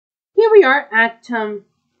here we are at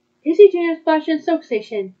Casey Jam Splash and Soak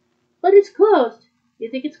Station, but it's closed.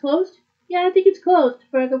 You think it's closed? Yeah, I think it's closed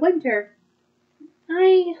for the winter.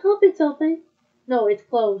 I hope it's open. No, it's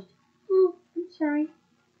closed. Oh, I'm sorry.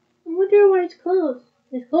 I wonder why it's closed.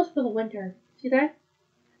 It's closed for the winter. See that?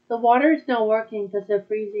 The water is not working because of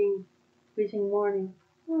freezing morning.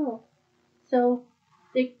 Oh, so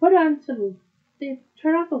they put on some. They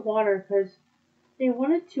turn off the water because they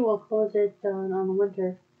wanted to close it on the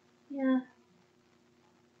winter. Yeah.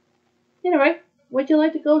 Anyway, would you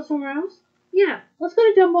like to go somewhere else? Yeah, let's go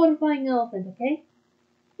to Dumbo and Flying Elephant, okay?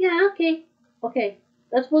 Yeah, okay. Okay,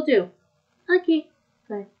 that's what we'll do. Okay.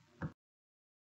 Good.